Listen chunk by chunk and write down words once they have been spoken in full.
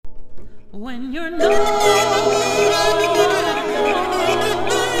When you're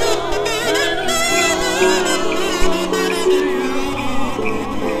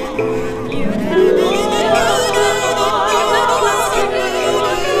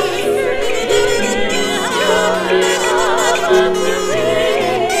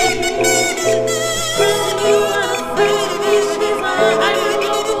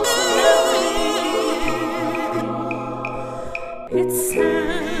it's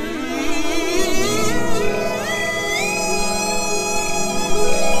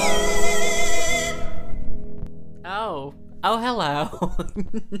Oh, hello.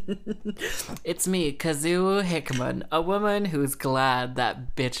 It's me, Kazoo Hickman, a woman who's glad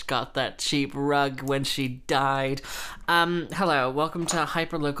that bitch got that cheap rug when she died. Hello, welcome to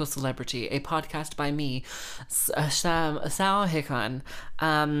Hyperlocal Celebrity, a podcast by me, Sal Hickman.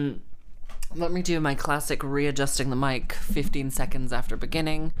 Let me do my classic readjusting the mic 15 seconds after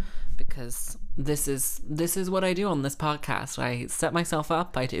beginning, because this is what I do on this podcast. I set myself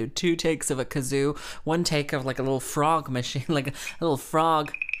up, I do 2 takes of a kazoo, 1 take of like a little frog machine, like a little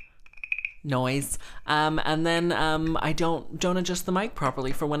frog noise, and then I don't adjust the mic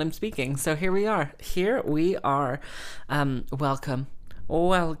properly for when I'm speaking. So here we are. Welcome.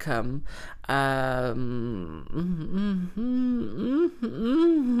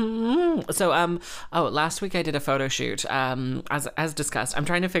 Last week I did a photo shoot, as discussed. I'm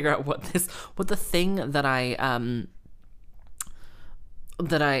trying to figure out what the thing that I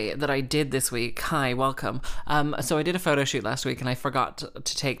did this week. Hi, welcome. So I did a photo shoot last week and I forgot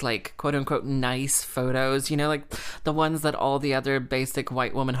to take like quote unquote nice photos, you know, like the ones that all the other basic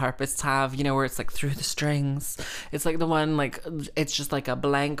white woman harpists have, you know, where it's like through the strings. It's like the one, like, it's just like a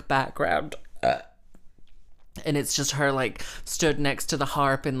blank background. And it's just her like stood next to the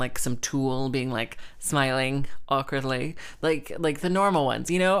harp and like some tool being like smiling awkwardly, like the normal ones,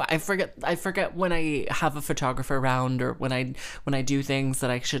 you know. I forget when I have a photographer around or when I do things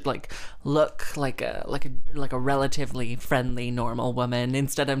that I should like look like a relatively friendly normal woman.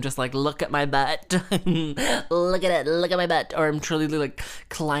 Instead I'm just like, look at my butt. look at my butt, or I'm truly like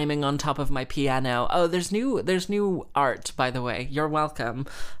climbing on top of my piano. Oh, there's new art, by the way. You're welcome.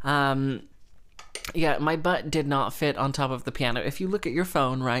 Yeah, my butt did not fit on top of the piano. If you look at your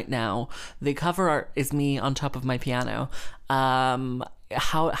phone right now, the cover art is me on top of my piano.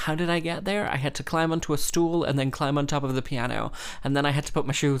 How did I get there? I had to climb onto a stool and then climb on top of the piano, and then I had to put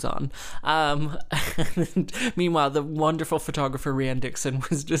my shoes on. Meanwhile, the wonderful photographer Rianne Dixon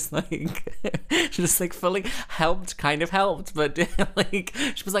was just like fully kind of helped, but like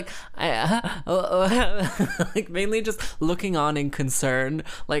she was like, like mainly just looking on in concern,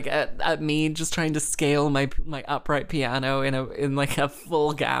 like at me just trying to scale my upright piano in like a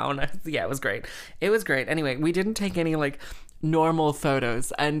full gown. Yeah, it was great. Anyway, we didn't take any like normal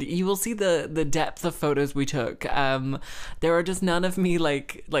photos, and you will see the depth of photos we took. There are just none of me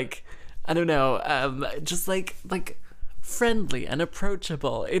like I don't know, just like friendly and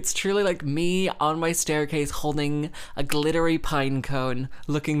approachable. It's truly like me on my staircase holding a glittery pine cone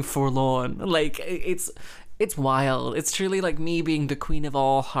looking forlorn. Like it's wild. It's truly like me being the queen of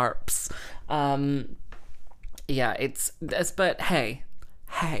all harps. Yeah, but hey,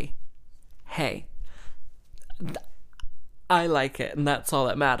 I like it, and that's all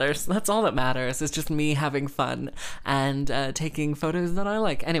that matters. It's just me having fun and taking photos that I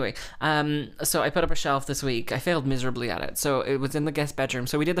like. Anyway, so I put up a shelf this week. I failed miserably at it. So it was in the guest bedroom.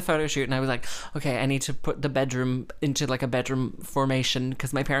 So we did the photo shoot, and I was like, okay, I need to put the bedroom into like a bedroom formation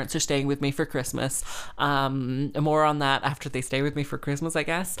because my parents are staying with me for Christmas. More on that after they stay with me for Christmas, I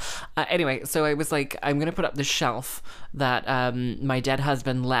guess. Anyway, so I was like, I'm going to put up this shelf that my dead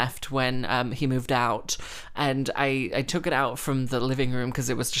husband left when he moved out. And I took it out from the living room because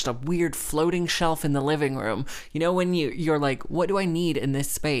it was just a weird floating shelf in the living room. You know, when you're like, what do I need in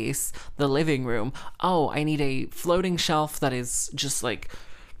this space? The living room. Oh, I need a floating shelf that is just like,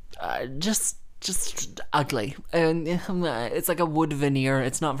 just ugly. And it's like a wood veneer.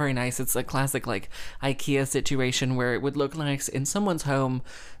 It's not very nice. It's a classic like IKEA situation where it would look nice in someone's home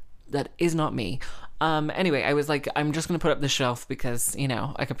that is not me. Anyway, I was like, I'm just going to put up this shelf because, you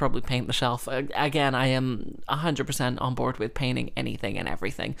know, I could probably paint the shelf. Again, I am 100% on board with painting anything and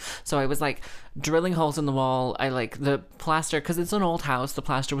everything. So I was like drilling holes in the wall. I like the plaster, because it's an old house. The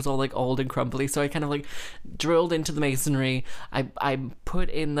plaster was all like old and crumbly. So I kind of like drilled into the masonry. I put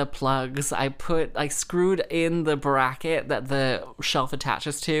in the plugs. I screwed in the bracket that the shelf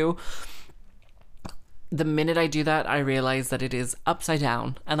attaches to. The minute I do that, I realize that it is upside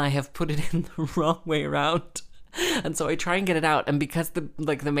down and I have put it in the wrong way around. And so I try and get it out, and because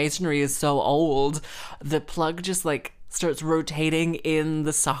the masonry is so old, the plug just like starts rotating in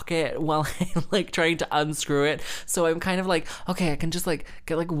the socket while I'm like trying to unscrew it. So I'm kind of like, okay, I can just like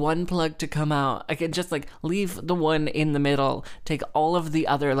get like one plug to come out. I can just like leave the one in the middle, take all of the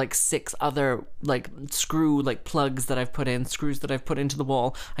other like 6 other like screw like plugs that I've put in, screws that I've put into the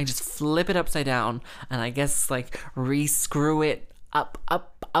wall. I just flip it upside down and I guess like re-screw it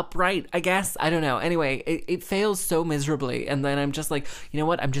upright, I guess. I don't know. Anyway, it fails so miserably, and then I'm just like, you know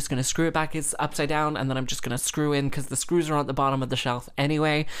what, I'm just gonna screw it back, it's upside down, and then I'm just gonna screw in because the screws are on the bottom of the shelf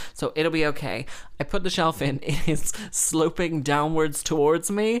anyway, so it'll be okay. I put the shelf in, it is sloping downwards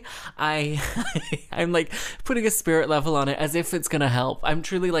towards me. I'm like putting a spirit level on it as if it's gonna help. I'm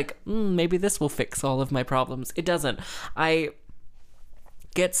truly like, maybe this will fix all of my problems. It doesn't. I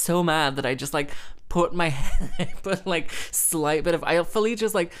get so mad that I just like put my put like slight bit of, I fully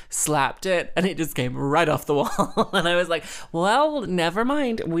just like slapped it and it just came right off the wall. And I was like, well, never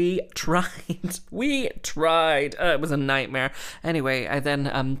mind, we tried. It was a nightmare. Anyway, I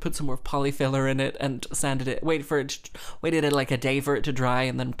then put some more polyfiller in it and sanded it, waited like a day for it to dry,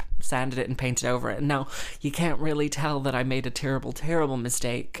 and then sanded it and painted over it. And now you can't really tell that I made a terrible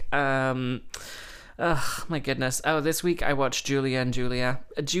mistake. Oh, my goodness. Oh, this week I watched Julie and Julia.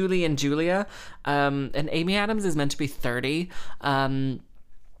 And Amy Adams is meant to be 30. And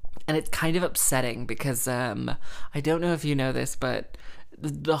it's kind of upsetting because I don't know if you know this, but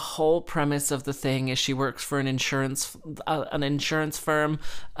the whole premise of the thing is she works for an insurance firm,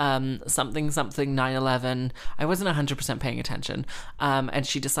 something 911. I wasn't 100% paying attention. And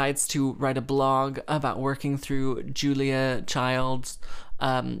she decides to write a blog about working through Julia Child's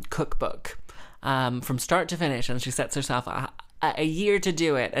cookbook. From start to finish, and she sets herself a year to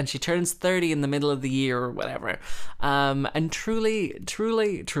do it, and she turns 30 in the middle of the year or whatever. And truly,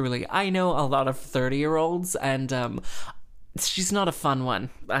 I know a lot of 30-year-olds, and she's not a fun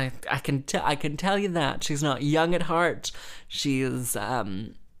one. I can tell you that. She's not young at heart. She is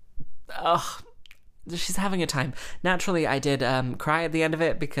she's having a time. Naturally, I did cry at the end of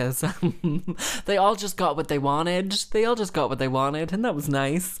it because they all just got what they wanted. And that was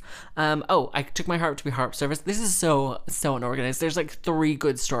nice. I took my harp to be harp service. This is so unorganized. There's like 3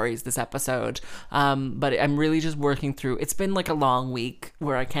 good stories this episode, but I'm really just working through. It's been like a long week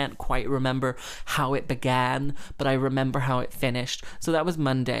where I can't quite remember how it began, but I remember how it finished. So that was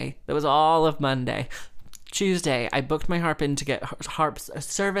Monday. That was all of Monday. Tuesday, I booked my harp in to get harps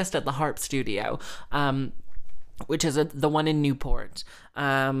serviced at the Harp Studio, which is the one in Newport.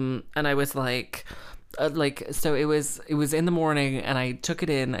 And I was like, so it was in the morning, and I took it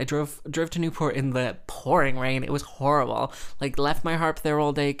in. I drove to Newport in the pouring rain. It was horrible. Like, left my harp there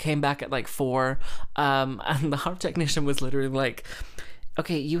all day, came back at like 4. And the harp technician was literally like,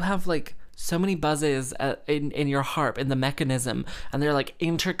 okay, you have like so many buzzes in your harp, in the mechanism, and they're like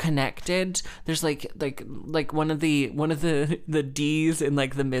interconnected. There's like one of the D's in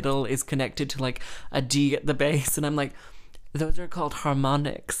like the middle is connected to like a D at the base, and I'm like, those are called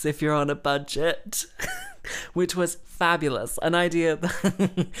harmonics if you're on a budget. Which was fabulous. An idea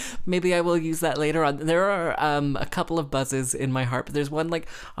that maybe I will use that later on. There are a couple of buzzes in my harp. There's one like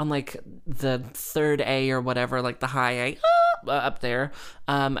on like the 3rd A or whatever, like the high A up there.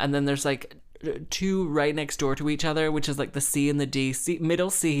 And then there's like 2 right next door to each other, which is like the C and the D. Middle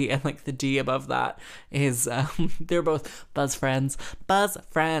C and like the D above that is they're both buzz friends.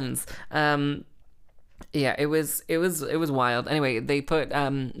 Yeah, it was wild. Anyway, they put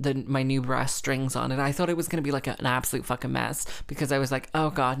my new brass strings on, and I thought it was gonna be like an absolute fucking mess because I was like,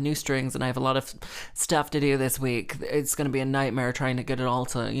 oh god, new strings, and I have a lot of stuff to do this week. It's gonna be a nightmare trying to get it all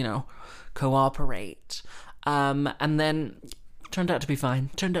to cooperate. And then turned out to be fine.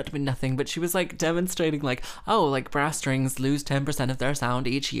 Turned out to be nothing. But she was like demonstrating like, oh, like brass strings lose 10% of their sound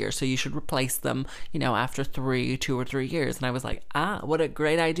each year, so you should replace them, after 2 or 3 years. And I was like, what a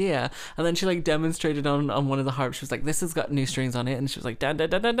great idea. And then she like demonstrated on one of the harps. She was like, this has got new strings on it, and she was like, dun dun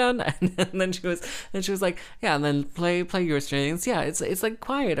dun dun dun. And then she was like, yeah, and then play your strings. Yeah, it's like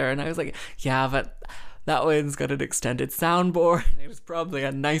quieter. And I was like, yeah, but that one's got an extended soundboard. It was probably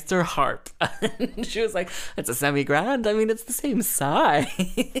a nicer harp. And she was like, it's a semi-grand. I mean, it's the same size.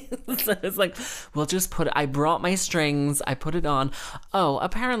 So it's like, we'll just I brought my strings. I put it on. Oh,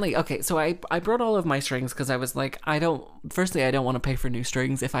 apparently, okay, so I brought all of my strings because I was like, I don't want to pay for new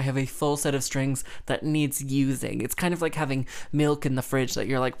strings if I have a full set of strings that needs using. It's kind of like having milk in the fridge that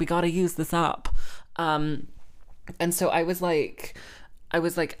you're like, we got to use this up. And so I was like,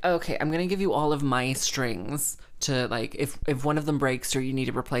 okay, I'm going to give you all of my strings to, like, if one of them breaks or you need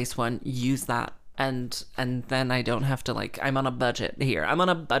to replace one, use that and then I don't have to, like, I'm on a budget here.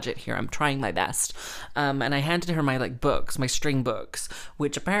 I'm trying my best. And I handed her my, like, books, my string books,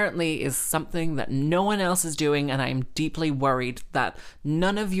 which apparently is something that no one else is doing, and I'm deeply worried that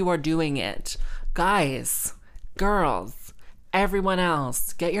none of you are doing it. Guys, girls, everyone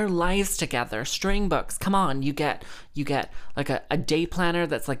else, get your lives together. String books, come on. You get like a day planner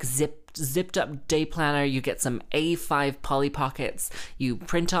that's like zipped up day planner. You get some A5 Polly Pockets. You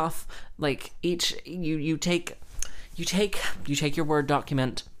print off like each, you take your Word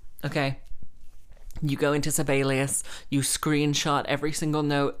document, okay? You go into Sibelius, you screenshot every single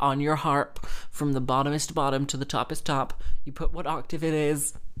note on your harp from the bottomest to bottom to the toppest top. You put what octave it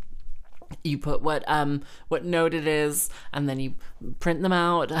is. You put what note it is, and then you print them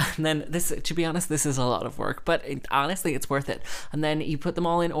out. And then this, to be honest, this is a lot of work, but honestly, it's worth it. And then you put them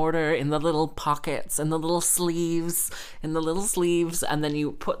all in order in the little pockets and the little sleeves, and then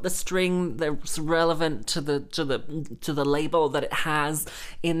you put the string that's relevant to the label that it has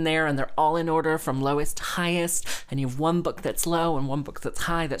in there, and they're all in order from lowest to highest. And you have one book that's low and one book that's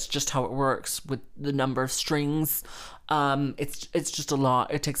high. That's just how it works with the number of strings. It's just a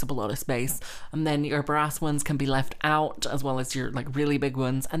lot. It takes up a lot of space. And then your brass ones can be left out, as well as your like really big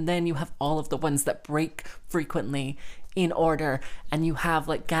ones. And then you have all of the ones that break frequently in order, and you have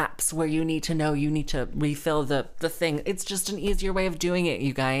like gaps where you need to refill the thing. It's just an easier way of doing it,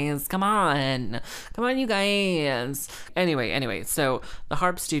 you guys. Come on, you guys. Anyway, so the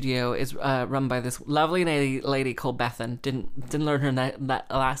harp studio is run by this lovely lady called Bethan. Didn't learn her that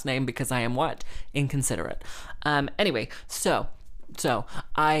last name because I am what? Inconsiderate. Anyway, so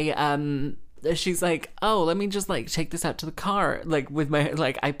I she's like, oh, let me just like take this out to the car, like with my,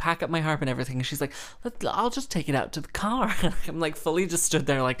 like I pack up my harp and everything, and she's like, I'll just take it out to the car. I'm like fully just stood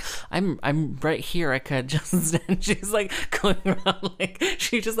there like I'm right here, I could just, and she's like going around, like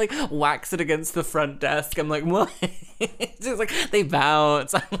she just like whacks it against the front desk. I'm like, what? She's like, they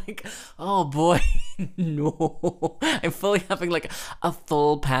bounce. I'm like, oh boy. No, I'm fully having like a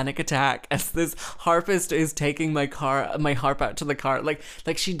full panic attack as this harpist is taking my harp out to the car. Like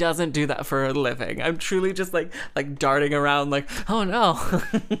she doesn't do that for a living. I'm truly just like darting around like, oh no.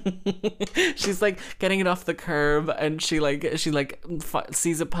 She's like getting it off the curb, and she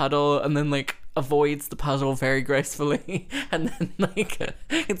sees a puddle and then like avoids the puddle very gracefully, and then like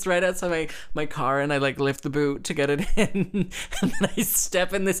it's right outside my car, and I like lift the boot to get it in, and then I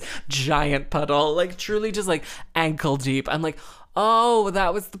step in this giant puddle, like truly just like ankle deep. I'm like, oh,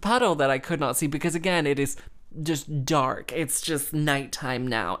 that was the puddle that I could not see, because again, it is just dark. It's just nighttime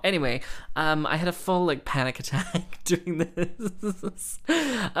now. Anyway, I had a full like panic attack doing this.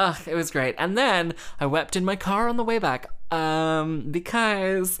 It was great. And then I wept in my car on the way back,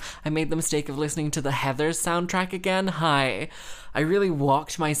 because I made the mistake of listening to the Heathers soundtrack again. I really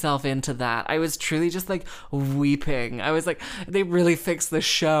walked myself into that. I was truly just like weeping. I was like, they really fixed the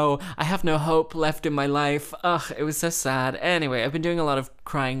show. I have no hope left in my life. It was so sad. Anyway, I've been doing a lot of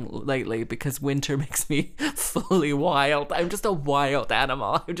crying lately because winter makes me fully wild. I'm just a wild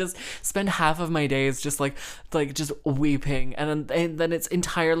animal. I just spend half of my days just like just weeping, and then it's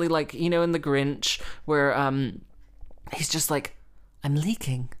entirely like, you know, in The Grinch where he's just like, I'm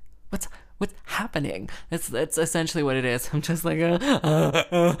leaking. What's happening? That's essentially what it is. I'm just like,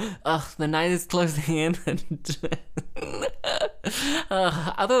 the night is closing in, and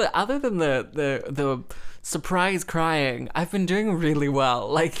other than the surprise crying, I've been doing really well.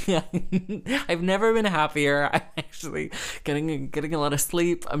 Like, I've never been happier. I'm actually getting a lot of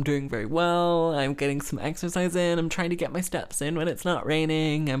sleep. I'm doing very well. I'm getting some exercise in. I'm trying to get my steps in when it's not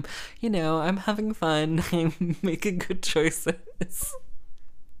raining. I'm having fun. I'm making good choices.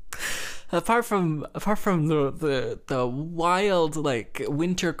 Apart from the wild like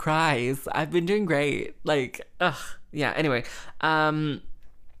winter cries, I've been doing great. Like, yeah. Anyway, wow.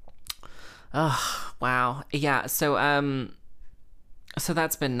 Yeah. So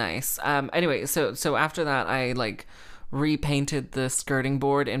that's been nice. Anyway, so after that, I like repainted the skirting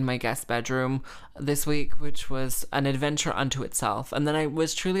board in my guest bedroom this week, which was an adventure unto itself. And then I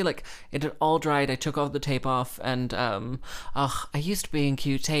was truly like, it had all dried. I took all the tape off, and I used to be in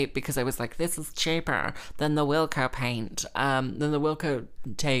Q tape because I was like, this is cheaper than the Wilko paint, than the Wilko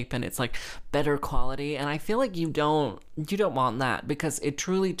tape, and it's like better quality. And I feel like you don't want that, because it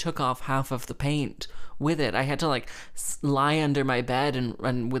truly took off half of the paint with it. I had to like lie under my bed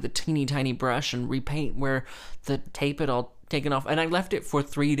and with a teeny tiny brush and repaint where the tape had all taken off, and I left it for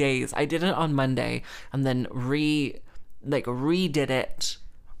 3 days. I did it on Monday, and then redid it.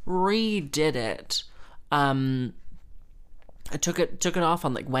 I took it off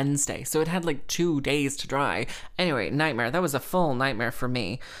on like Wednesday, so it had like 2 days to dry. Anyway, nightmare. That was a full nightmare for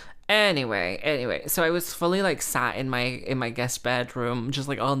me. Anyway, so I was fully like sat in my guest bedroom, just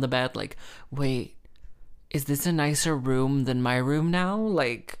like on the bed, like, wait, is this a nicer room than my room now?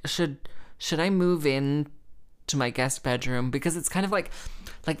 Like, should I move in to my guest bedroom? Because it's kind of like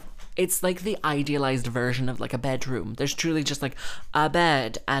it's like the idealized version of like a bedroom. There's truly just like a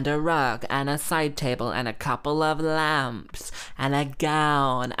bed and a rug and a side table and a couple of lamps and a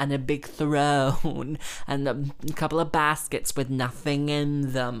gown and a big throne and a couple of baskets with nothing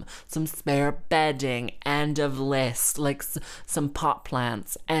in them, some spare bedding, end of list, like some pot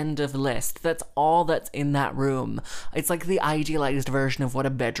plants, end of list. That's all that's in that room. It's like the idealized version of what a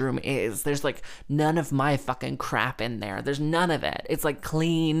bedroom is. There's like none of my fucking crap in there. There's none of it. It's like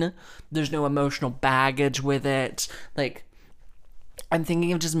clean. There's no emotional baggage with it. Like, I'm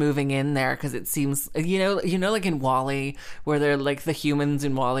thinking of just moving in there because it seems, like in WALL-E, where they're like, the humans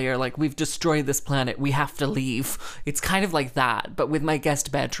in WALL-E are like, we've destroyed this planet, we have to leave. It's kind of like that, but with my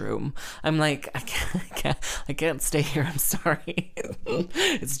guest bedroom. I'm like, I can't stay here. I'm sorry.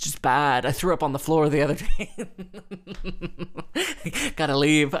 It's just bad. I threw up on the floor the other day. Gotta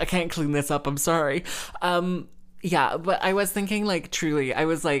leave. I can't clean this up. I'm sorry. Yeah, but I was thinking, like, truly, I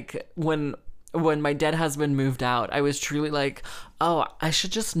was like, when my dead husband moved out, I was truly like, oh, I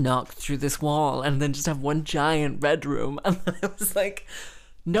should just knock through this wall and then just have one giant bedroom. And then I was like,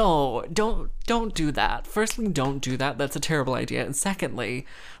 no, don't do that. Firstly, don't do that. That's a terrible idea. And secondly,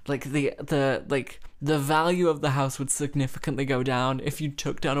 like the value of the house would significantly go down if you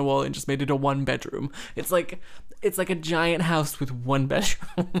took down a wall and just made it a one bedroom. It's like a giant house with one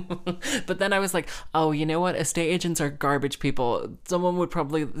bedroom. But then I was like, oh, you know what? Estate agents are garbage people. They'd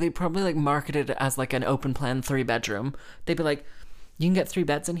probably like market it as like an open plan 3-bedroom. They'd be like, you can get 3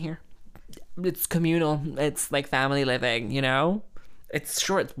 beds in here. It's communal. It's like family living, you know? It's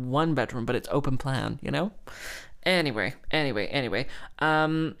 1 bedroom, but it's open plan, you know? Anyway.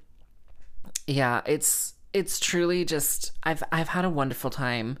 Yeah, it's truly just, I've had a wonderful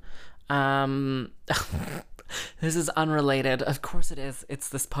time. This is unrelated. Of course it is. It's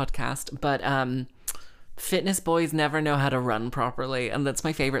this podcast. But fitness boys never know how to run properly, and that's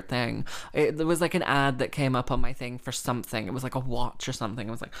my favorite thing. There was like an ad that came up on my thing for something. It was like a watch or something.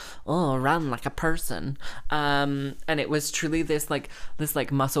 It was like, oh, run like a person. And it was truly this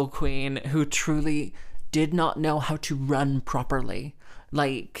muscle queen who truly did not know how to run properly.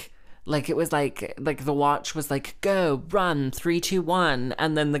 Like it was like the watch was like, go, run, 3, 2, 1.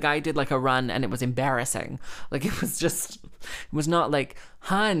 And then the guy did like a run and it was embarrassing. Like it was not like,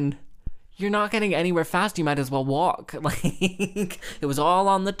 hun, you're not getting anywhere fast. You might as well walk. Like it was all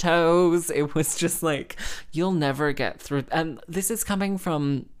on the toes. It was just like, you'll never get through. And this is coming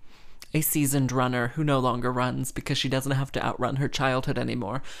from a seasoned runner who no longer runs because she doesn't have to outrun her childhood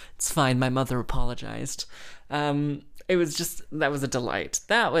anymore. It's fine. My mother apologized. That was a delight.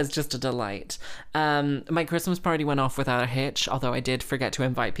 That was just a delight. My Christmas party went off without a hitch, although I did forget to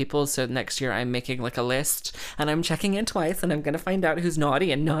invite people. So next year I'm making like a list and I'm checking in twice and I'm going to find out who's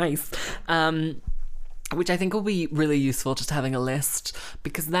naughty and nice. Which I think will be really useful, just having a list,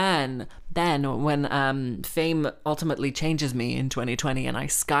 because then when fame ultimately changes me in 2020 and I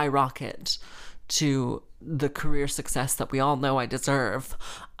skyrocket to the career success that we all know I deserve,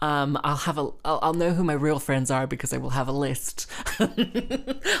 I'll know who my real friends are because I will have a list.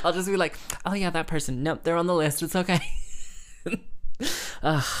 I'll just be like, oh yeah, that person, nope, they're on the list, it's okay.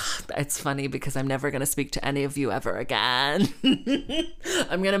 It's funny because I'm never going to speak to any of you ever again.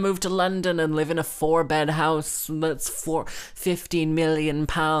 I'm going to move to London and live in a 4-bed house that's for £15 million,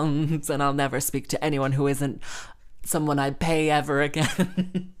 and I'll never speak to anyone who isn't someone I pay ever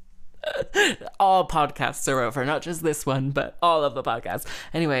again. All podcasts are over, not just this one, but all of the podcasts.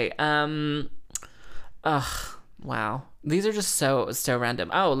 Anyway, wow. These are just so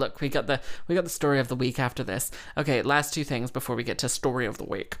random. Oh, look, we got the story of the week after this. Okay, last 2 things before we get to story of the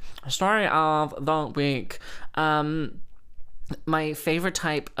week. Story of the week. My favorite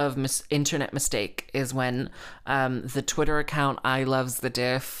type of internet mistake is when the Twitter account I loves the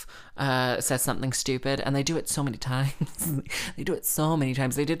diff says something stupid, and they do it so many times. They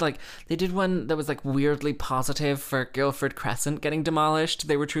did one that was like weirdly positive for Guildford Crescent getting demolished.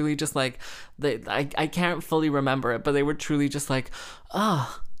 They were truly just like, I can't fully remember it, but they were truly just like,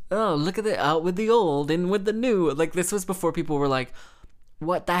 oh, look at it, out with the old, in with the new. Like, this was before people were like,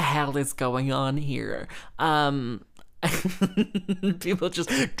 what the hell is going on here? People just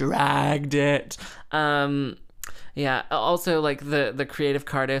dragged it. Yeah, also like the Creative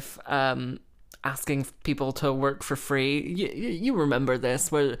Cardiff asking people to work for free. You remember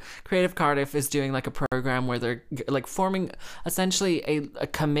this, where Creative Cardiff is doing like a program where they're like forming essentially a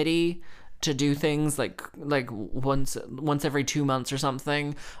committee to do things like once every 2 months or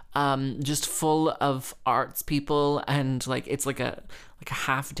something, just full of arts people, and like it's like a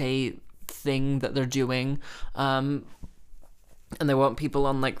half day thing that they're doing, and they want people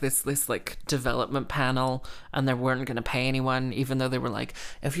on like this like development panel, and they weren't going to pay anyone, even though they were like,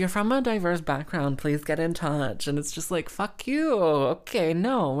 if you're from a diverse background, please get in touch. And it's just like, fuck you. Okay,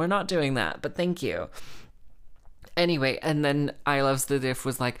 no, we're not doing that, but thank you. Anyway, and then I Loves the Diff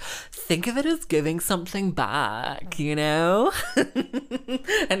was like, think of it as giving something back, you know?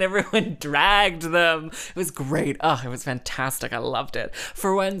 And everyone dragged them. It was great. Oh, it was fantastic. I loved it.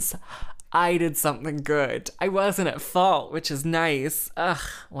 For once, I did something good. I wasn't at fault, which is nice. Ugh,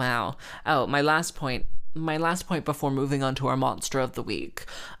 wow. Oh, my last point before moving on to our monster of the week.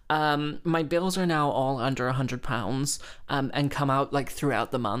 My bills are now all under £100, and come out like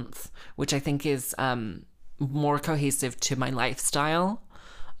throughout the month, which I think is more cohesive to my lifestyle.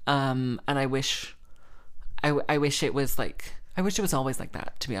 And I wish it was like, I wish it was always like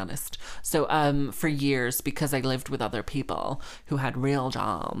that, to be honest. So for years, because I lived with other people who had real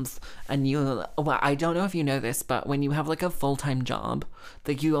jobs, and well, I don't know if you know this, but when you have like a full-time job,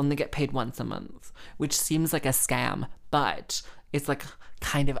 that you only get paid once a month, which seems like a scam, but it's like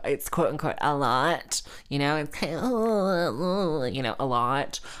kind of, it's quote unquote a lot, you know, it's kind of, you know, a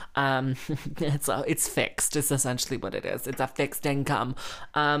lot. It's fixed. It's essentially what it is. It's a fixed income.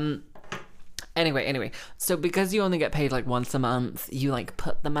 Anyway, so because you only get paid like once a month, you like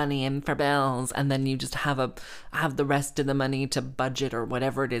put the money in for bills, and then you just have the rest of the money to budget or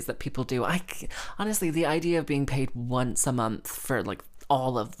whatever it is that people do. Honestly, the idea of being paid once a month for like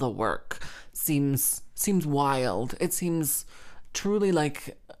all of the work seems wild. It seems truly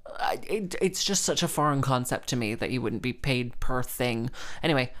like it's just such a foreign concept to me that you wouldn't be paid per thing.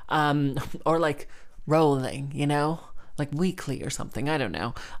 Anyway, or like rolling, you know, like weekly or something. I don't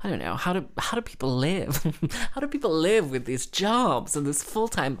know. How do people live? How do people live with these jobs and this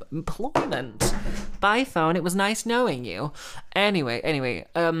full-time employment? Bye, phone. It was nice knowing you. Anyway,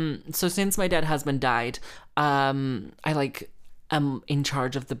 so since my dead husband died, I like am in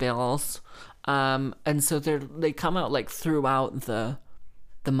charge of the bills. And so they come out like throughout the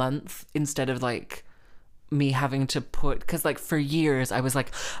month, instead of like me having to put, because like for years I was like,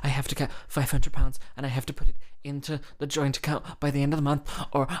 I have to get £500 and I have to put it into the joint account by the end of the month,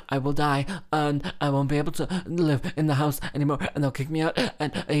 or I will die and I won't be able to live in the house anymore and they'll kick me out,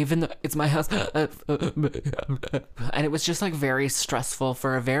 and even though it's my house, and it was just like very stressful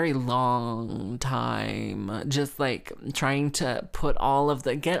for a very long time, just like trying to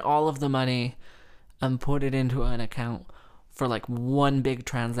get all of the money and put it into an account for like one big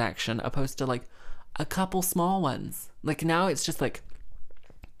transaction, opposed to like a couple small ones. Like now it's just like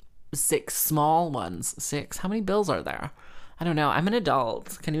 6 small ones. 6? How many bills are there? I don't know. I'm an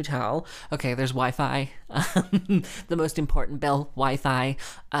adult. Can you tell? Okay, there's Wi-Fi. The most important bill, Wi-Fi.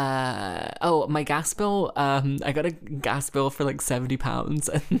 Oh, my gas bill. I got a gas bill for like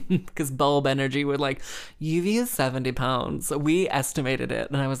 £70 because Bulb Energy were like, you've used £70. We estimated it,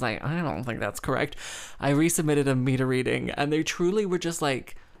 and I was like, I don't think that's correct. I resubmitted a meter reading, and they truly were just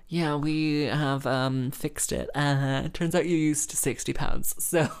like, yeah, we have fixed it. Turns out you used £60.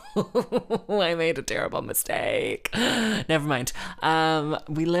 So I made a terrible mistake. Never mind.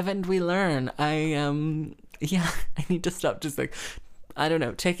 We live and we learn. I need to stop just like, I don't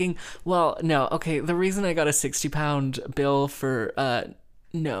know, the reason I got a £60 bill for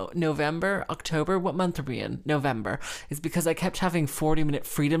November, October, what month are we in? November, is because I kept having 40-minute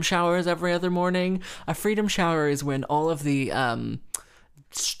freedom showers every other morning. A freedom shower is when all of the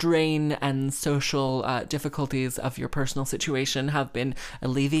strain and social difficulties of your personal situation have been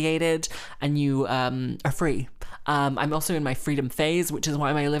alleviated, and you are free. I'm also in my freedom phase, which is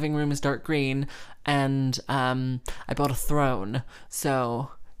why my living room is dark green, and I bought a throne.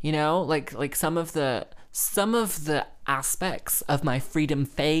 So, you know, like some of the aspects of my freedom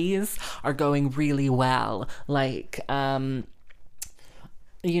phase are going really well. Like buying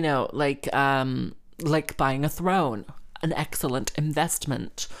a throne, an excellent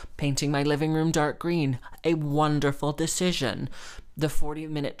investment. Painting my living room dark green, a wonderful decision. The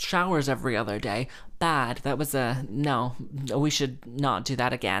 40-minute showers every other day, bad. That was no, we should not do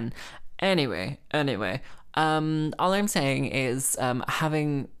that again. Anyway, all I'm saying is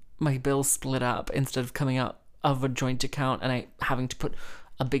having my bills split up instead of coming out of a joint account and I having to put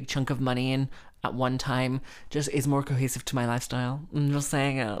a big chunk of money in at one time just is more cohesive to my lifestyle. I'm just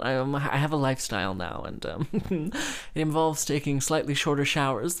saying it. I have a lifestyle now, and it involves taking slightly shorter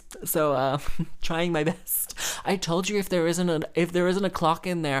showers. So trying my best. I told you if there isn't a clock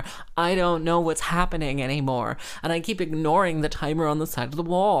in there, I don't know what's happening anymore, and I keep ignoring the timer on the side of the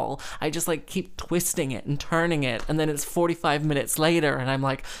wall. I just like keep twisting it and turning it, and then it's 45 minutes later, and I'm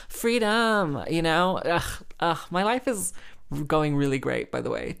like, freedom, you know. My life is going really great, by the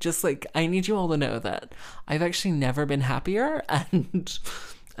way. Just like, I need you all to know that I've actually never been happier, and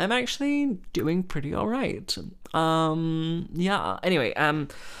I'm actually doing pretty all right. Yeah. Anyway,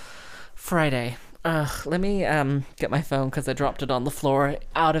 Friday. Let me get my phone because I dropped it on the floor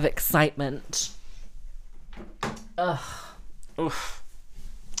out of excitement. Oof.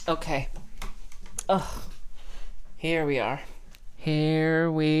 Okay. Here we are.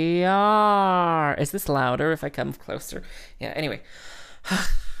 Here we are. Is this louder if I come closer? Yeah, anyway.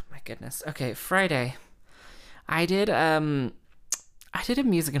 My goodness. Okay, Friday. I did a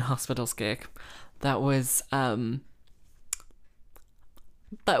music in hospitals gig that was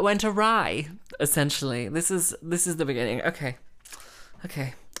that went awry, essentially. This is the beginning. Okay.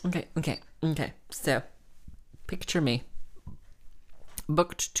 So, picture me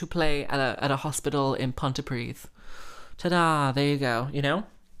booked to play at a hospital in Pontypridd. Ta-da, there you go, you know?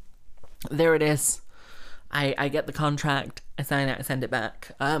 There it is. I get the contract, I sign it, I send it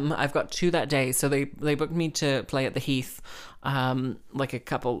back. I've got 2 that day, so they booked me to play at the Heath, like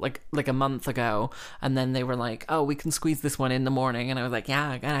a month ago, and then they were like, oh, we can squeeze this one in the morning, and I was like,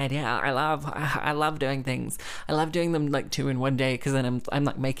 yeah, good idea. I love doing things. I love doing them like 2 in one day, because then I'm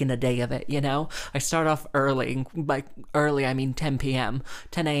like making a day of it, you know? I start off early, by early I mean 10 a.m,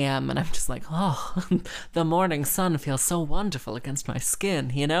 and I'm just like, oh, the morning sun feels so wonderful against my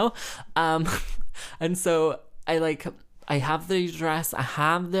skin, you know? And so I have the address.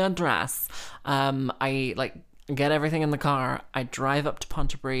 I like get everything in the car. I drive up to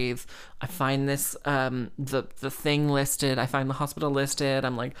Pontypridd. I find this the thing listed. I find the hospital listed.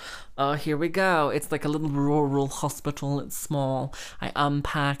 I'm like, oh, here we go. It's like a little rural hospital. It's small. I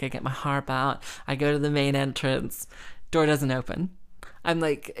unpack. I get my harp out. I go to the main entrance. Door doesn't open. I'm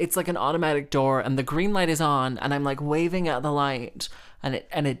like, it's like an automatic door, and the green light is on, and I'm like waving at the light, and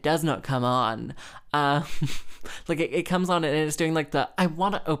it does not come on. Like it comes on and it's doing like the I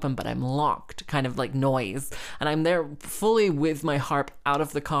want to open but I'm locked kind of like noise, and I'm there fully with my harp out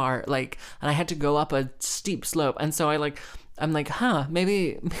of the car, like, and I had to go up a steep slope, and so I'm like,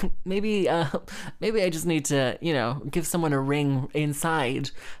 maybe I just need to, you know, give someone a ring inside,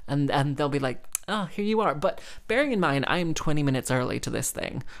 and they'll be like, oh, here you are. But bearing in mind, I'm 20 minutes early to this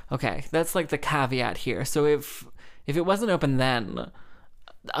thing. Okay, that's like the caveat here. So if it wasn't open then,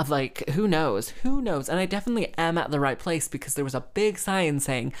 like, who knows? And I definitely am at the right place, because there was a big sign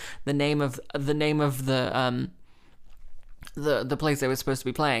saying the name of the place I was supposed to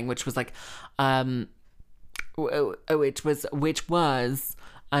be playing, which was like, which was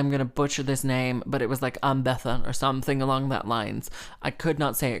I'm gonna butcher this name, but it was like Umbethan or something along that lines. I could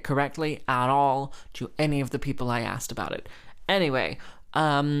not say it correctly at all to any of the people I asked about it. Anyway,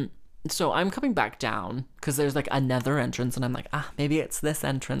 so I'm coming back down because there's like another entrance, and I'm like, maybe it's this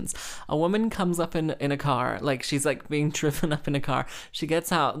entrance. A woman comes up in a car, like she's like being driven up in a car. She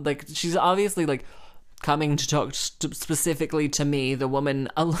gets out, like she's obviously like coming to talk specifically to me, the woman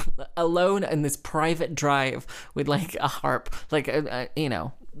alone in this private drive with like a harp, like you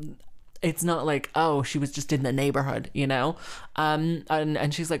know, it's not like, oh, she was just in the neighborhood, you know?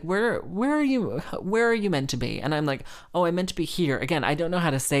 And she's like, where are you meant to be? And I'm like, oh, I'm meant to be here. Again, I don't know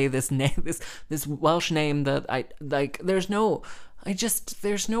how to say this name, this Welsh name that I like. There's no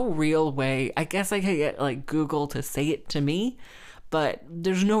real way. I guess I could get like Google to say it to me, but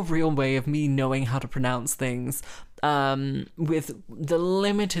there's no real way of me knowing how to pronounce things with the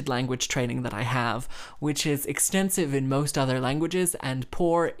limited language training that I have, which is extensive in most other languages and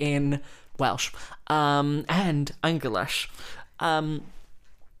poor in Welsh and English.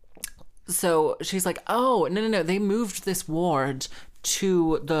 So she's like, oh, no, they moved this ward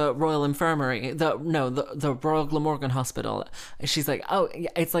to the Royal Infirmary, the Royal Glamorgan Hospital. She's like, oh,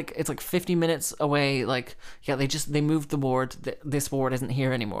 it's like 50 minutes away. Like, yeah, they moved the ward. This ward isn't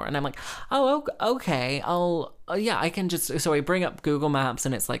here anymore. And I'm like, oh, okay, I can just. So I bring up Google Maps,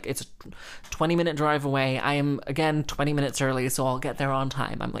 and it's like it's a 20-minute drive away. I am again 20 minutes early, so I'll get there on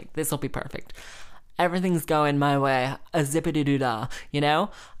time. I'm like, this will be perfect. Everything's going my way, a zippity-doo-dah, you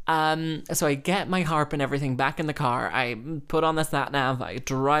know? So I get my harp and everything back in the car. I put on the sat-nav. I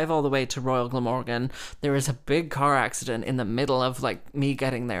drive all the way to Royal Glamorgan. There is a big car accident in the middle of, like, me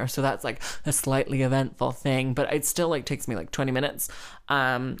getting there. So that's, like, a slightly eventful thing. But it still, like, takes me, like, 20 minutes.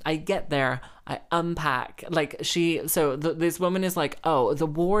 I get there. I unpack. Like this woman is like, oh, the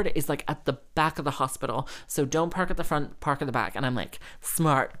ward is like at the back of the hospital, so don't park at the front, park at the back. And I'm like,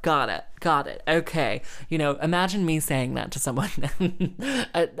 smart, got it, okay. You know, imagine me saying that to someone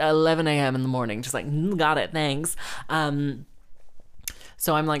at 11 a.m. in the morning, just like, got it, thanks.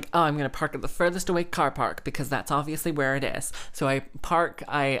 So I'm like, oh, I'm going to park at the furthest away car park because that's obviously where it is. So I park,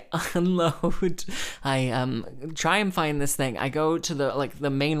 I unload, I try and find this thing. I go to the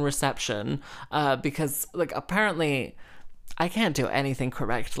main reception because like apparently I can't do anything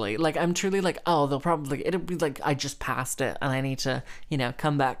correctly. Like I'm truly like, oh, it'll be like I just passed it and I need to, you know,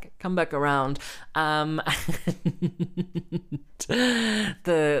 come back around. The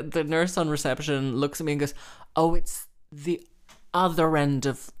nurse on reception looks at me and goes, oh, it's the other end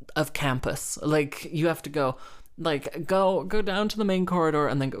of campus. Like you have to go down to the main corridor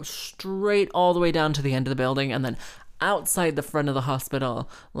and then go straight all the way down to the end of the building and then outside the front of the hospital,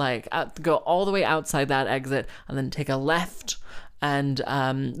 go all the way outside that exit and then take a left. And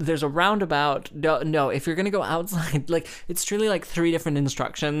there's a roundabout. No, if you're gonna go outside, like it's truly like 3 different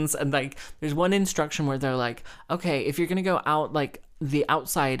instructions, and like there's one instruction where they're like, okay, if you're gonna go out like the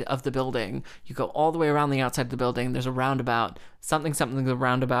outside of the building, you go all the way around the outside of the building, there's a roundabout, something the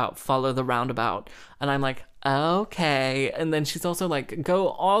roundabout, follow the roundabout. And I'm like, okay. And then she's also like, go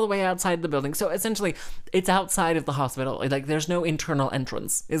all the way outside the building. So essentially it's outside of the hospital. Like there's no internal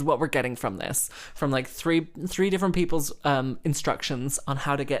entrance is what we're getting from this, from like three different people's instructions on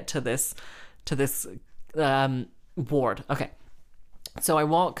how to get to this ward. Okay. So I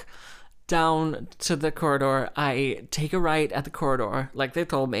walk down to the corridor. I take a right at the corridor, like they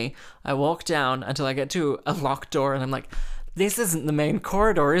told me. I walk down until I get to a locked door, and I'm like, this isn't the main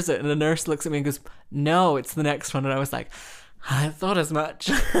corridor, is it? And the nurse looks at me and goes, no, it's the next one. And I was like, I thought as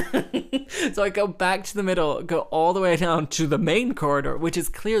much. So I go back to the middle, go all the way down to the main corridor, which is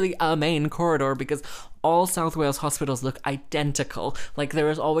clearly a main corridor because all South Wales hospitals look identical. Like there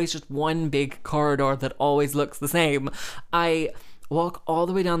is always just one big corridor that always looks the same. I walk all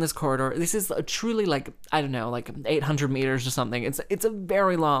the way down this corridor. This is truly like, I don't know, like 800 meters or something. It's a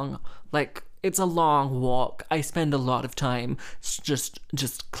very long, like, it's a long walk. I spend a lot of time just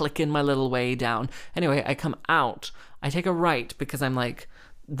clicking my little way down. Anyway, I come out. I take a right because I'm like,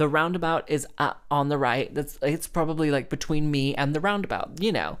 the roundabout is on the right. It's probably like between me and the roundabout.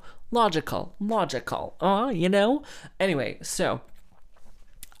 You know, logical. You know? Anyway, so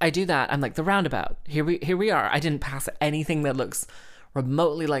I do that. I'm like, the roundabout. Here we are. I didn't pass anything that looks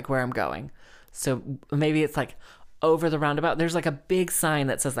remotely like where I'm going. So maybe it's like over the roundabout. There's like a big sign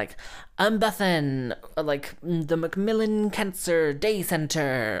that says like Umbuthan, like the Macmillan Cancer Day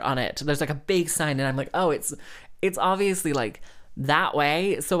Center on it. There's like a big sign, and I'm like, oh, it's obviously like that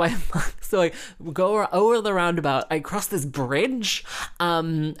way. So I go over the roundabout, I cross this bridge,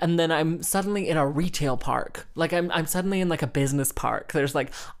 and then I'm suddenly in a retail park. Like I'm suddenly in like a business park. There's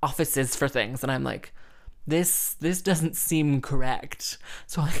like offices for things, and I'm like, this doesn't seem correct.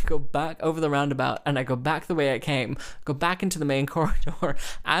 So I go back over the roundabout and I go back the way I came, go back into the main corridor,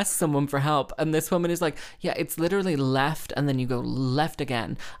 ask someone for help, and this woman is like, yeah, it's literally left and then you go left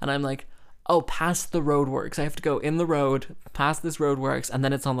again. And I'm like, oh, past the roadworks. I have to go in the road, past this roadworks, and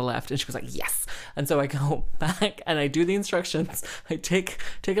then it's on the left. And she was like, yes. And so I go back and I do the instructions. I take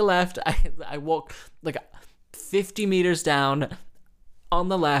a left. I walk like 50 meters down. On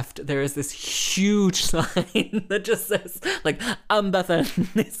the left, there is this huge sign that just says, like, Umbuthan.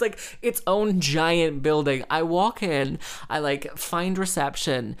 It's like its own giant building. I walk in, I like find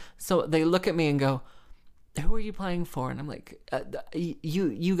reception. So they look at me and go, who are you playing for? And I'm like,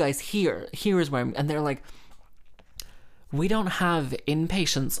 you guys here is where I'm, and they're like, we don't have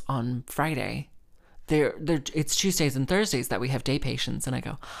inpatients on Friday. It's Tuesdays and Thursdays that we have day patients. And I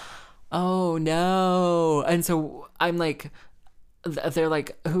go, oh no. And so I'm like, they're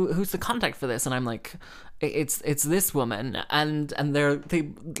like, who's the contact for this? And I'm like, it's this woman. And they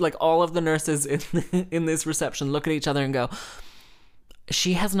like, all of the nurses in this reception look at each other and go,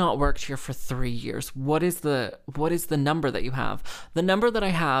 she has not worked here for 3 years. What is the number that you have? The number that I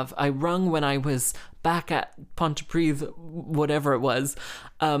have, I rung when I was back at Pontypridd, whatever it was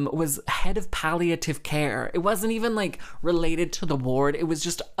head of palliative care. It wasn't even like related to the ward. It was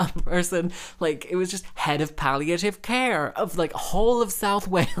just a person, like, it was just head of palliative care of like whole of South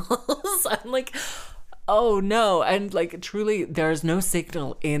Wales. I'm like, oh no. And like, truly, there's no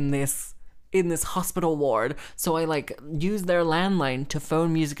signal in this hospital ward. So I like use their landline to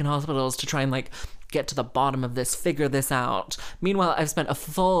phone Music in Hospitals to try and like get to the bottom of this, figure this out. Meanwhile, I've spent a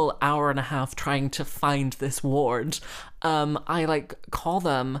full hour and a half trying to find this ward. I like call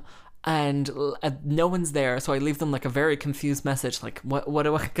them and no one's there, so I leave them like a very confused message, like what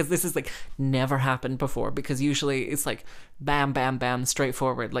do I, because this is like never happened before, because usually it's like bam bam bam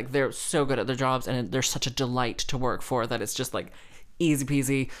straightforward, like they're so good at their jobs and they're such a delight to work for that it's just like easy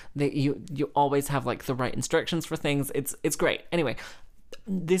peasy. That you always have like the right instructions for things. It's great. Anyway,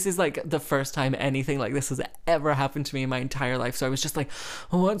 this is like the first time anything like this has ever happened to me in my entire life. So I was just like,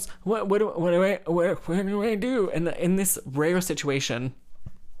 what do I do? And in this rare situation,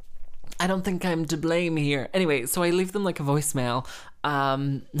 I don't think I'm to blame here. Anyway, so I leave them like a voicemail,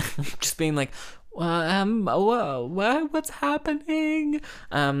 just being like, what's happening?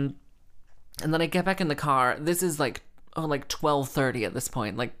 And then I get back in the car. This is like 12:30 at this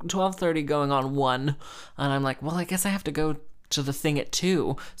point, like 12:30 going on 1, and I'm like, well, I guess I have to go to the thing at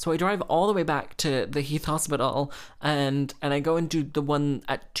 2. So I drive all the way back to the Heath Hospital, and I go and do the one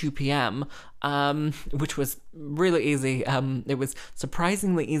at 2 p.m., which was really easy. It was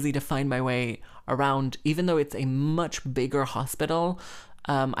surprisingly easy to find my way around, even though it's a much bigger hospital.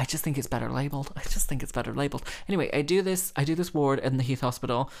 I just think it's better labeled. Anyway, I do this ward in the Heath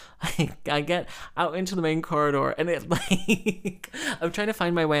Hospital. I get out into the main corridor, and it like I'm trying to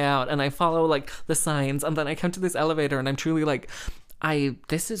find my way out, and I follow like the signs, and then I come to this elevator, and I'm truly like,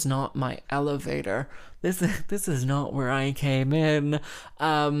 this is not my elevator. This is not where I came in.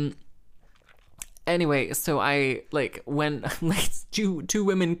 Anyway, so I like when like two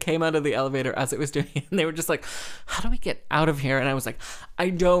women came out of the elevator as it was doing it, and they were just like, how do we get out of here? And I was like,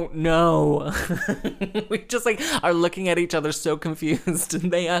 I don't know. We just like are looking at each other so confused,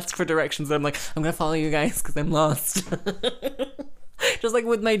 and they ask for directions, and I'm like, I'm gonna follow you guys because I'm lost. Just like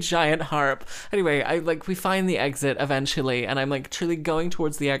with my giant harp. Anyway, we find the exit eventually, and I'm like truly going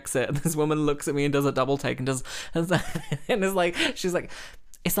towards the exit, and this woman looks at me and does a double take and is like, she's like,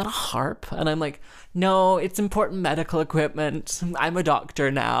 is that a harp? And I'm like, no, it's important medical equipment. I'm a doctor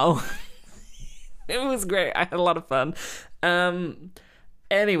now. It was great. I had a lot of fun.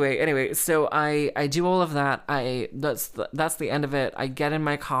 Anyway, so I do all of that. That's the end of it. I get in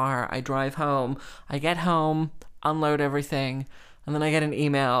my car. I drive home. I get home, unload everything. And then I get an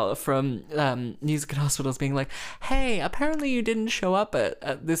email from Newscat Hospitals being like, hey, apparently you didn't show up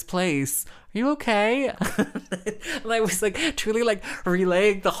at this place. Are you okay? And I was like truly like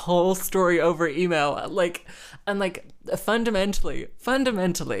relaying the whole story over email. Fundamentally,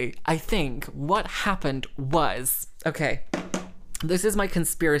 I think what happened was, okay, this is my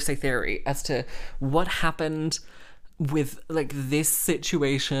conspiracy theory as to what happened with like this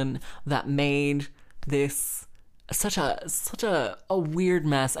situation that made this such a weird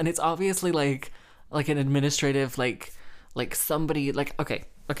mess. And it's obviously like an administrative like somebody like okay,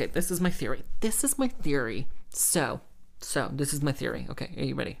 this is my theory so this is my theory. Okay, are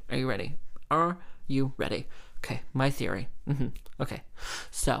you ready? Okay, my theory. Okay,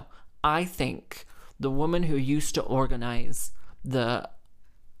 so I think the woman who used to organize the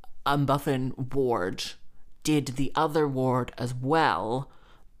Umbuffin ward did the other ward as well,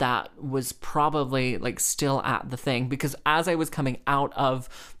 that was probably like still at the thing, because as I was coming out of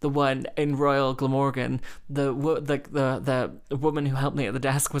the one in Royal Glamorgan, the woman who helped me at the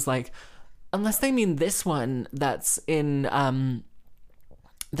desk was like, unless they mean this one that's in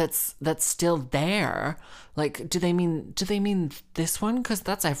that's still there, like do they mean this one, because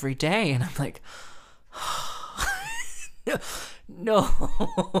that's every day? And I'm like, no.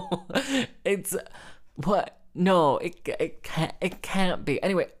 It's what? No, it can't be.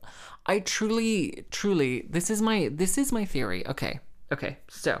 Anyway, I truly, this is my theory. Okay.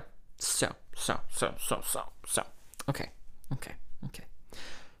 So. Okay.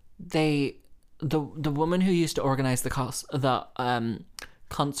 The woman who used to organize the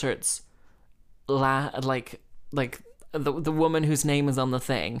concerts, like the woman whose name is on the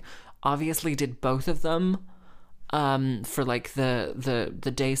thing, obviously did both of them. For like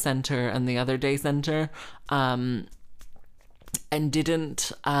the day center and the other day center, and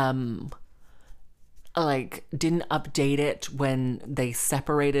didn't update it when they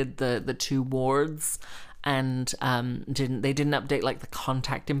separated the two wards, and didn't update like the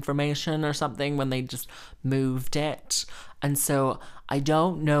contact information or something when they just moved it. And so I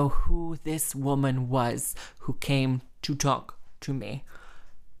don't know who this woman was who came to talk to me.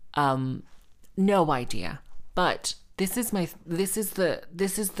 No idea. But this is the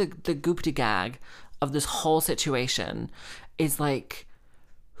goopty gag of this whole situation, is like,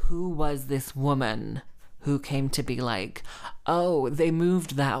 who was this woman who came to be like, oh, they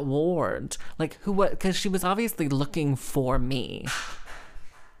moved that ward? Like, who? What? Because she was obviously looking for me.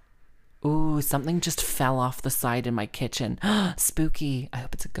 Ooh, something just fell off the side in my kitchen. Spooky. I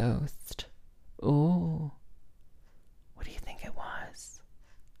hope it's a ghost. Ooh. What do you think it was?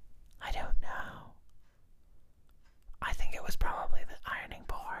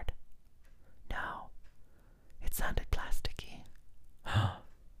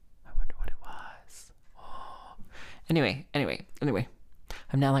 Anyway.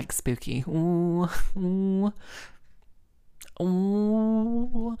 I'm now like spooky. Ooh, ooh,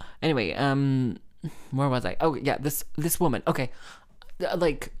 ooh. Anyway, where was I? Oh yeah, this woman. Okay,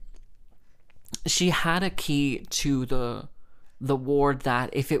 like she had a key to the ward that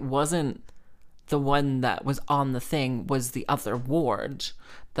if it wasn't the one that was on the thing was the other ward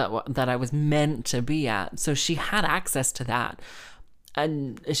that I was meant to be at. So she had access to that.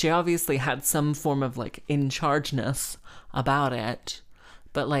 And she obviously had some form of like in chargeness about it.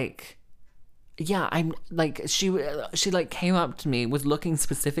 But like, yeah, I'm like, she like came up to me, was looking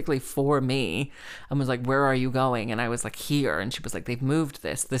specifically for me and was like, where are you going? And I was like, here. And she was like, they've moved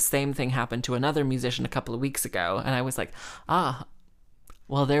this. The same thing happened to another musician a couple of weeks ago. And I was like,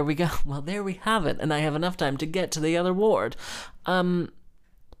 well, there we go. Well, there we have it. And I have enough time to get to the other ward.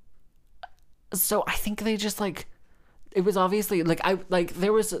 So I think they just like, it was obviously like,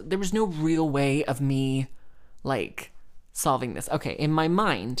 there was no real way of me like solving this. Okay. In my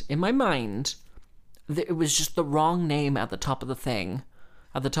mind, it was just the wrong name at the top of the thing,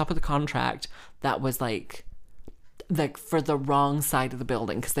 at the top of the contract that was like for the wrong side of the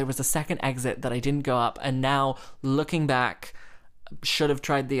building. Cause there was a second exit that I didn't go up. And now looking back, should have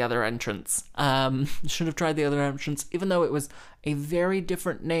tried the other entrance. Even though it was a very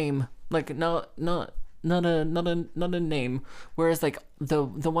different name. Like not a name. Whereas like the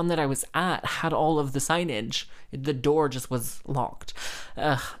one that I was at had all of the signage. The door just was locked.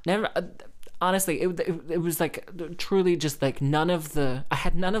 Honestly, it was like truly just like I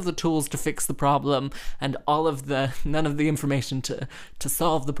had none of the tools to fix the problem and none of the information to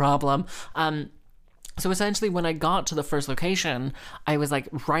solve the problem. So essentially when I got to the first location, I was like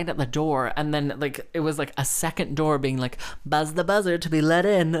right at the door, and then like it was like a second door being like, buzz the buzzer to be let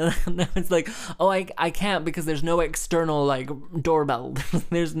in. And I was like, oh, I can't because there's no external like doorbell.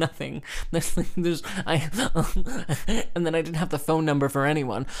 There's nothing. And then I didn't have the phone number for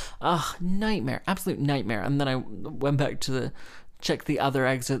anyone. Nightmare, absolute nightmare. And then I went back to check the other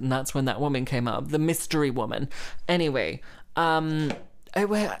exit, and that's when that woman came up, the mystery woman. Anyway,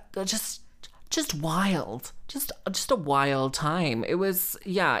 just wild. Just a wild time. It was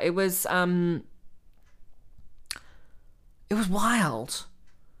wild.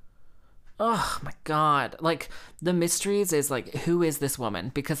 Oh my God. Like the mysteries is like, who is this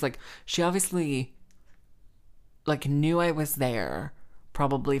woman? Because like she obviously like knew I was there,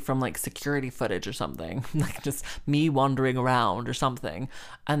 probably from like security footage or something. Like just me wandering around or something.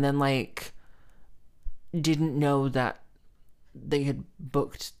 And then like didn't know that they had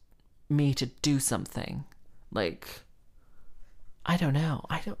booked me to do something. Like I don't know.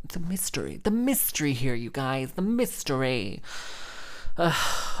 The mystery here, you guys, the mystery.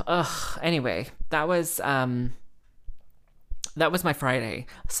 Anyway, that was my Friday.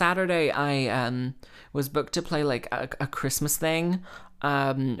 Saturday I was booked to play like a Christmas thing,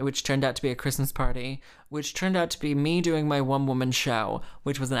 which turned out to be a Christmas party, which turned out to be me doing my one-woman show,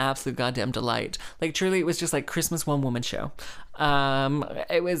 which was an absolute goddamn delight. Like truly, it was just like Christmas one-woman show.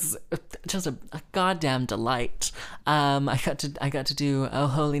 It was just a goddamn delight. I got to do Oh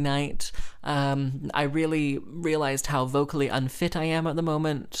Holy Night. I really realized how vocally unfit I am at the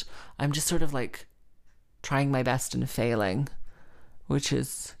moment. I'm just sort of like trying my best and failing, which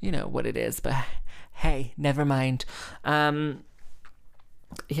is, you know, what it is, but hey, never mind.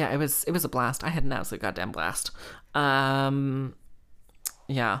 Yeah, it was a blast. I had an absolute goddamn blast. Yeah.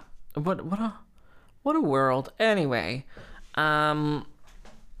 What a world. Anyway, my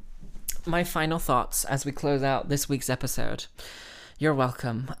final thoughts as we close out this week's episode. You're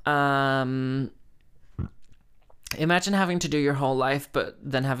welcome. Imagine having to do your whole life, but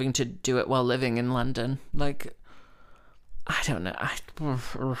then having to do it while living in London. Like, I don't know.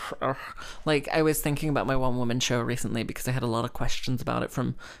 Like, I was thinking about my one-woman show recently because I had a lot of questions about it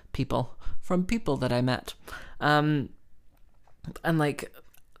from people that I met. And, like,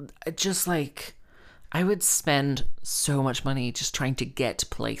 just, like, I would spend so much money just trying to get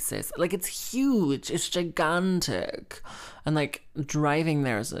places. Like, it's huge. It's gigantic. And, like, driving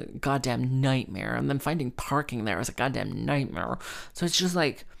there is a goddamn nightmare. And then finding parking there is a goddamn nightmare. So it's just,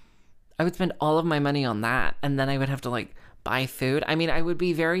 like, I would spend all of my money on that. And then I would have to, like, buy food. I mean, I would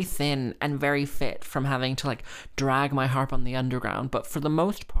be very thin and very fit from having to, like, drag my harp on the underground. But for the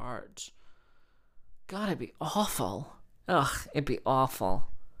most part, God, it'd be awful. Ugh, it'd be awful.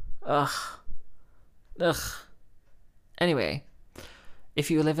 Ugh. Anyway, if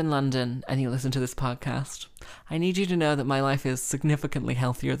you live in London and you listen to this podcast, I need you to know that my life is significantly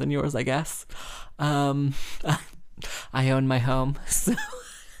healthier than yours, I guess. I own my home, so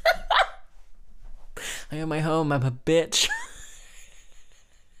I own my home. I'm a bitch.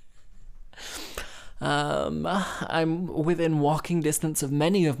 I'm within walking distance of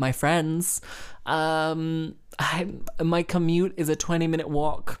many of my friends. My commute is a 20-minute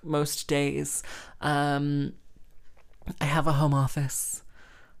walk most days. I have a home office.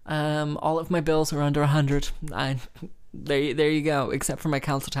 All of my bills are under 100. There you go. Except for my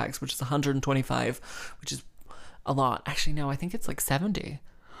council tax, which is 125, which is a lot. Actually, no, I think it's like 70.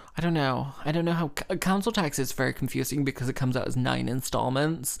 I don't know how council tax is very confusing because it comes out as 9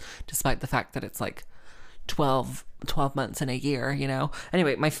 installments, despite the fact that it's like 12 months in a year, you know?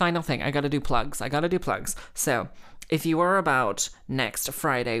 Anyway, my final thing, I gotta do plugs. So, if you are about next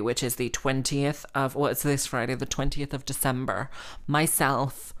Friday, which is the 20th of, well, it's this Friday, the 20th of December,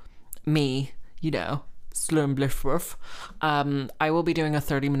 myself, me, you know, Slurm Blifworth, I will be doing a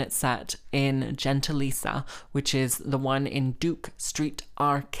 30-minute set in Gentilisa, which is the one in Duke Street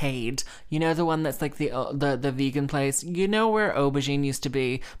Arcade. You know, the one that's like the vegan place? You know where Aubergine used to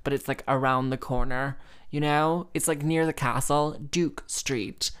be, but it's like around the corner, you know? It's like near the castle, Duke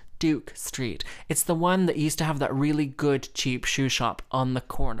Street. It's the one that used to have that really good cheap shoe shop on the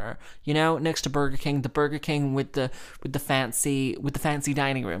corner, you know, next to Burger King, the Burger King with the fancy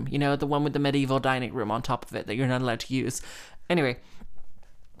dining room, you know, the one with the medieval dining room on top of it that you're not allowed to use. Anyway,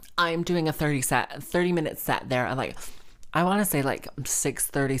 I'm doing a 30-minute set there. I want to say like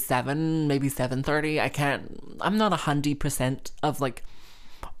 6:37, maybe 7:30. I'm not 100% of like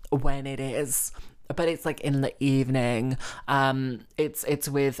when it is, but it's like in the evening. It's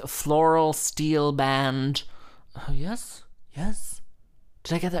with Floral Steel Band. Oh, yes.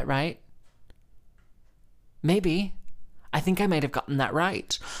 Did I get that right? Maybe. I think I might have gotten that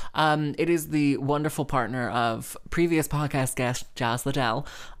right. It is the wonderful partner of previous podcast guest Jazz Liddell.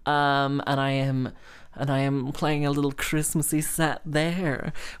 And I am playing a little Christmassy set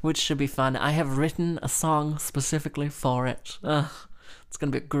there, which should be fun. I have written a song specifically for it. It's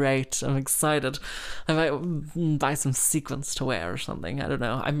gonna be great. I'm excited. I might buy some sequins to wear or something. I don't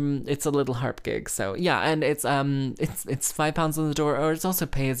know. It's a little harp gig, so yeah. And it's £5 on the door, or it's also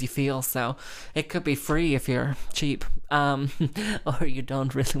pay as you feel. So it could be free if you're cheap, or you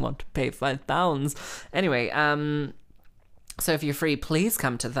don't really want to pay £5. Anyway, so if you're free, please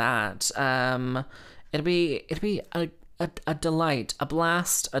come to that. It'll be a delight, a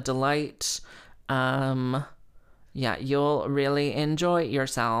blast, a delight. Yeah, you'll really enjoy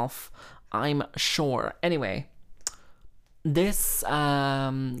yourself, I'm sure. Anyway, this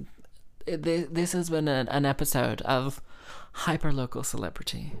has been an episode of Hyperlocal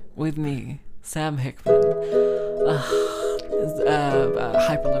Celebrity with me, Sam Hickman.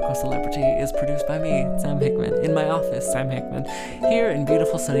 Hyperlocal Celebrity is produced by me, Sam Hickman, in my office, Sam Hickman, here in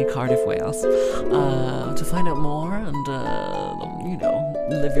beautiful sunny Cardiff, Wales. To find out more and, you know,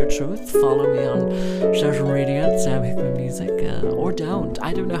 live your truth, follow me on social media at Sam Hickman Music, or don't.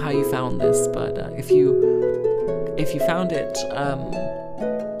 I don't know how you found this, but if you found it,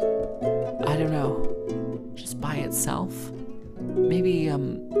 I don't know, just by itself, maybe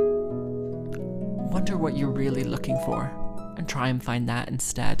wonder what you're really looking for and try and find that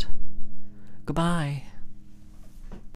instead. Goodbye.